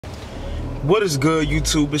What is good,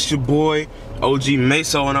 YouTube? It's your boy OG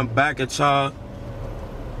Meso, and I'm back at y'all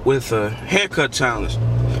with a haircut challenge.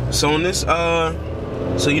 So in this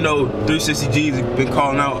 360 Jeezy been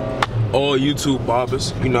calling out all YouTube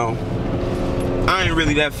barbers. You know, I ain't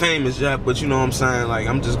really that famous yet, but you know what I'm saying, like,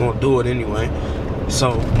 I'm just gonna do it anyway.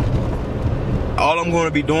 So all I'm gonna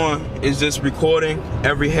be doing is just recording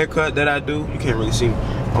every haircut that I do. You can't really see me.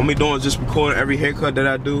 I'm gonna be doing just recording every haircut that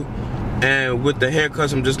I do. And with the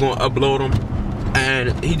haircuts, I'm just gonna upload them.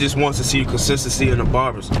 And he just wants to see consistency in the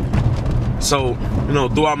barbers. So, you know,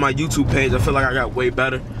 throughout my YouTube page, I feel like I got way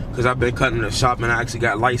better because I've been cutting in the shop and I actually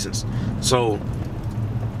got licensed. So,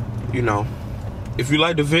 you know, if you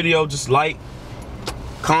like the video, just like,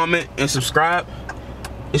 comment, and subscribe.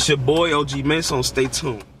 It's your boy OG Mason. Stay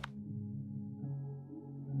tuned.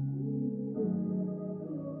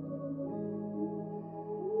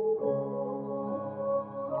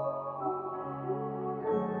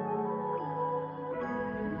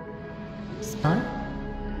 Huh?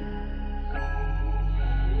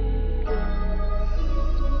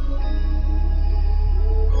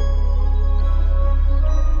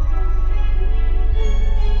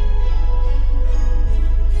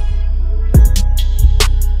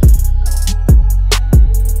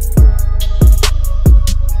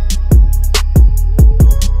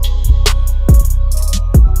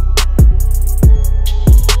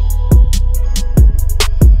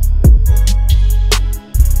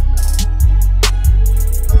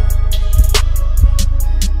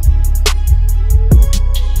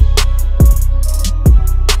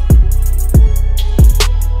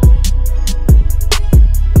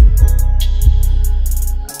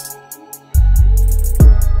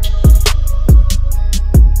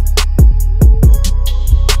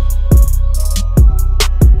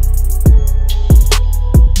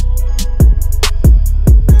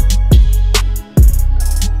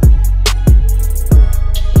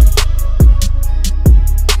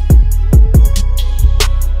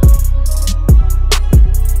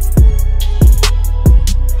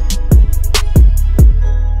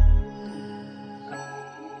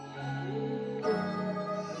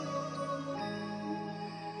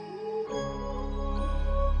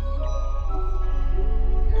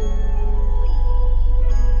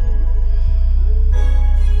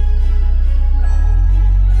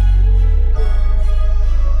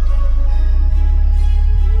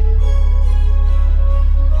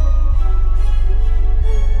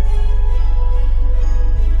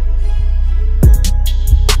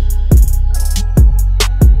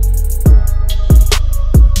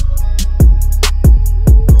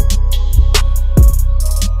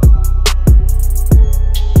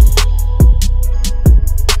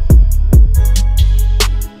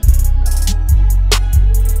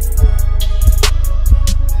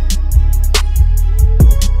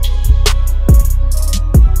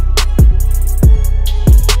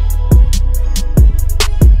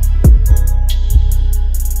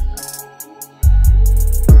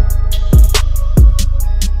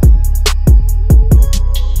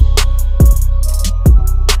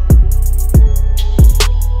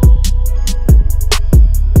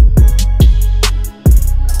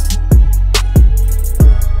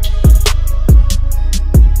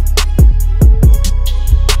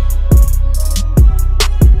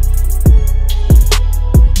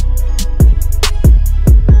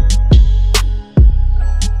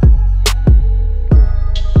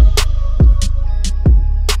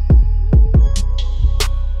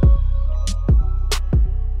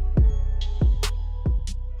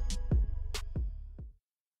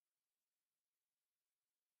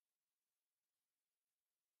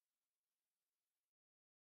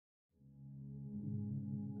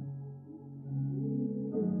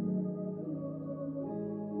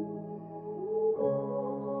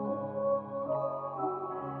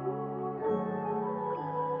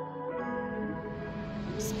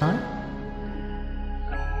 Huh?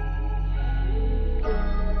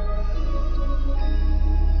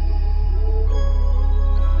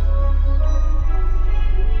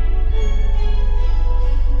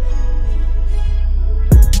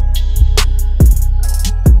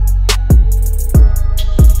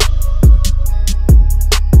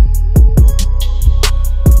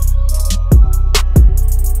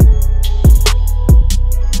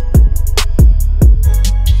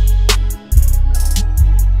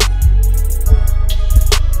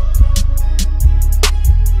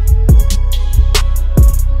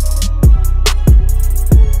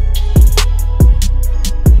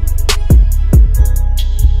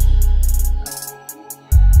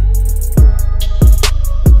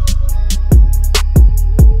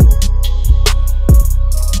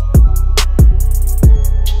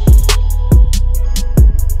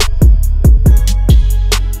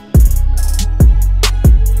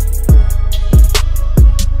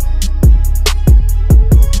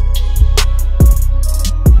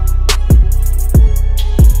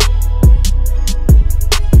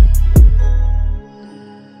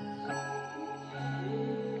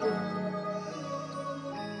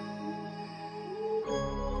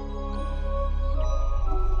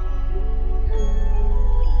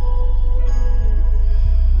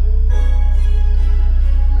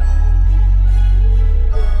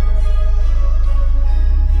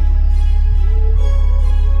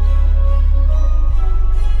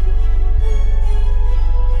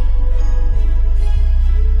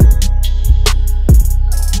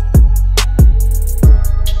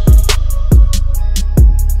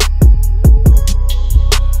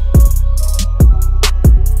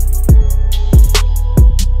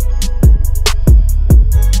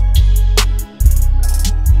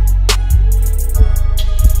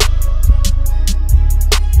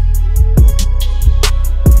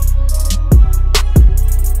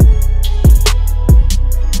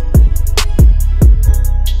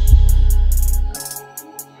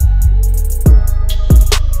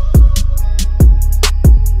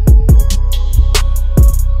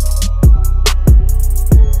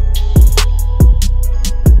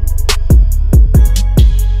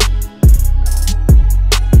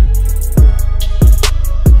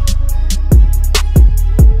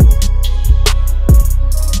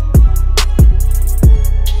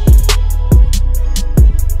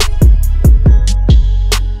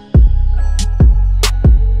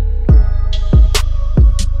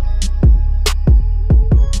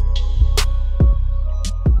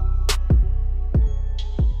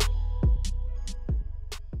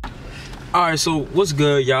 Alright, so what's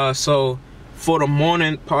good, y'all? So for the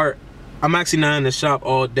morning part, I'm actually not in the shop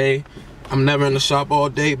all day. I'm never in the shop all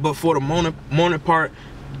day, but for the morning part,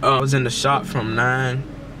 I was in the shop from 9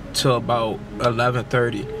 to about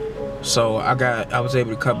 11:30. So I was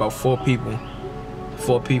able to cut about 4 people.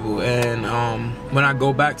 And when I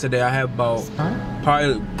go back today, I have about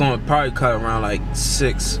probably cut around like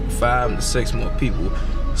 5 to 6 more people.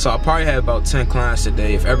 So I'll probably have about 10 clients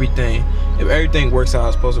today. If everything works out,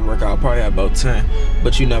 it's supposed to work out, I'll probably have about 10.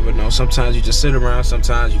 But you never know. Sometimes you just sit around,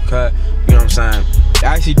 sometimes you cut. You know what I'm saying?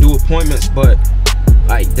 I actually do appointments, but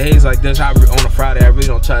like days like this, on a Friday, I really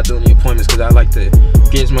don't try to do any appointments because I like to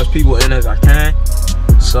get as much people in as I can.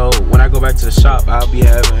 So when I go back to the shop, I'll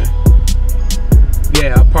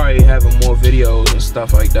probably having more videos and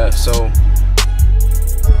stuff like that. So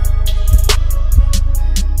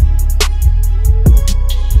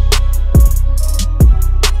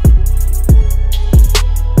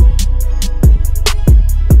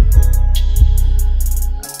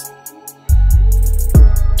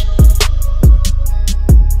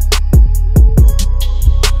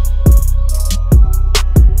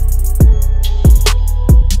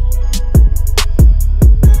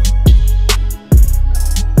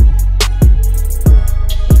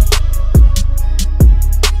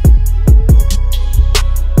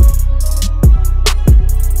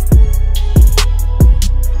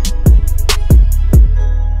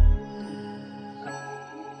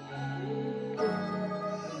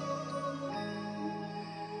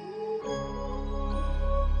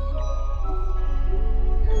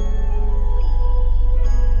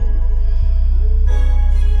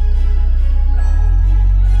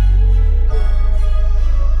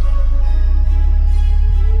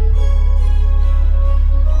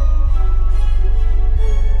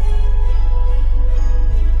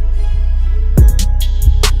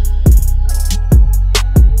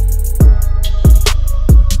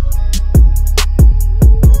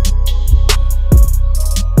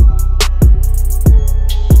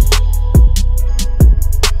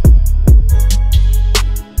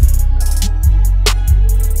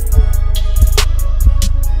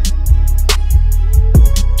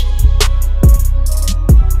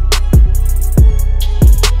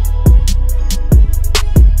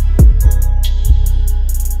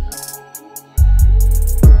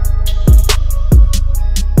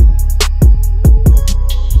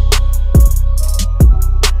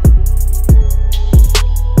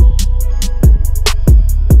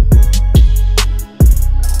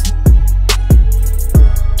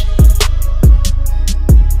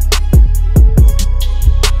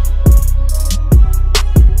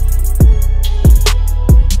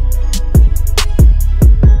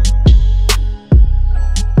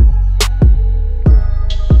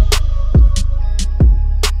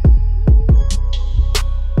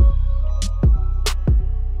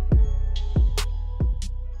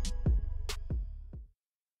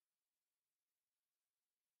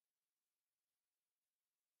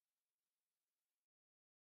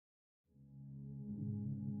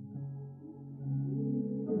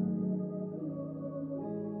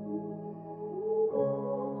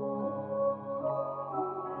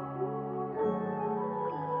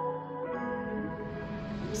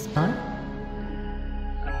Spot.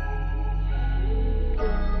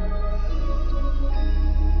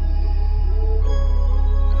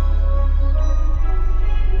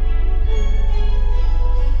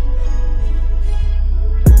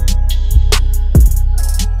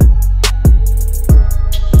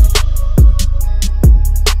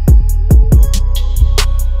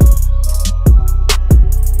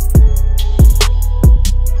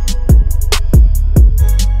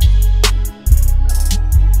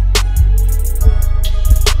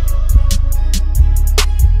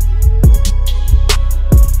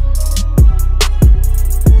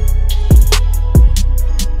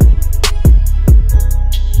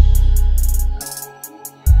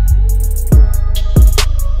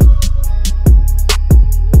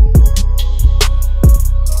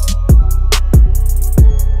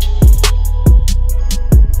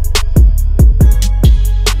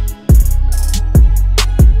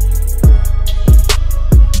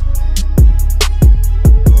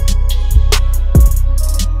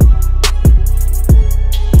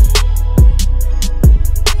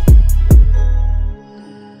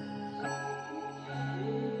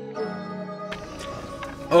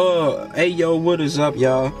 Hey yo, what is up,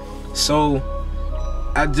 y'all? So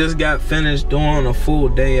I just got finished doing a full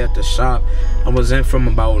day at the shop. I was in from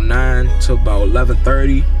about 9 to about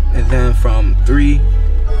 11:30, and then from 3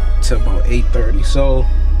 to about 8:30. So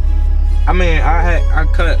I mean, I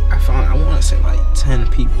want to say like 10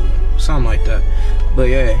 people, something like that. But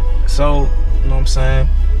yeah, so, you know what I'm saying?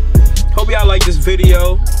 Hope y'all like this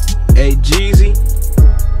video. Hey, Jeezy,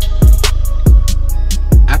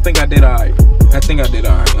 I think I did alright.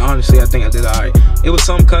 Honestly, I think I did alright. It was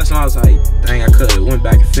some cuts and I was like, dang, I could have went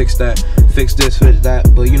back and fixed that, fixed this, fixed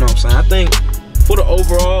that. But you know what I'm saying? I think for the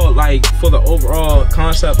overall,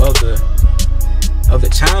 concept of the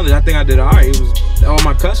challenge, I think I did alright. It was, all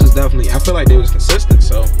my cuts was definitely, I feel like they was consistent.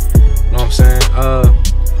 So, you know what I'm saying?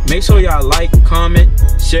 Make sure y'all like, comment,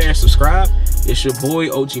 share, and subscribe. It's your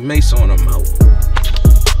boy OG Mason, I'm out.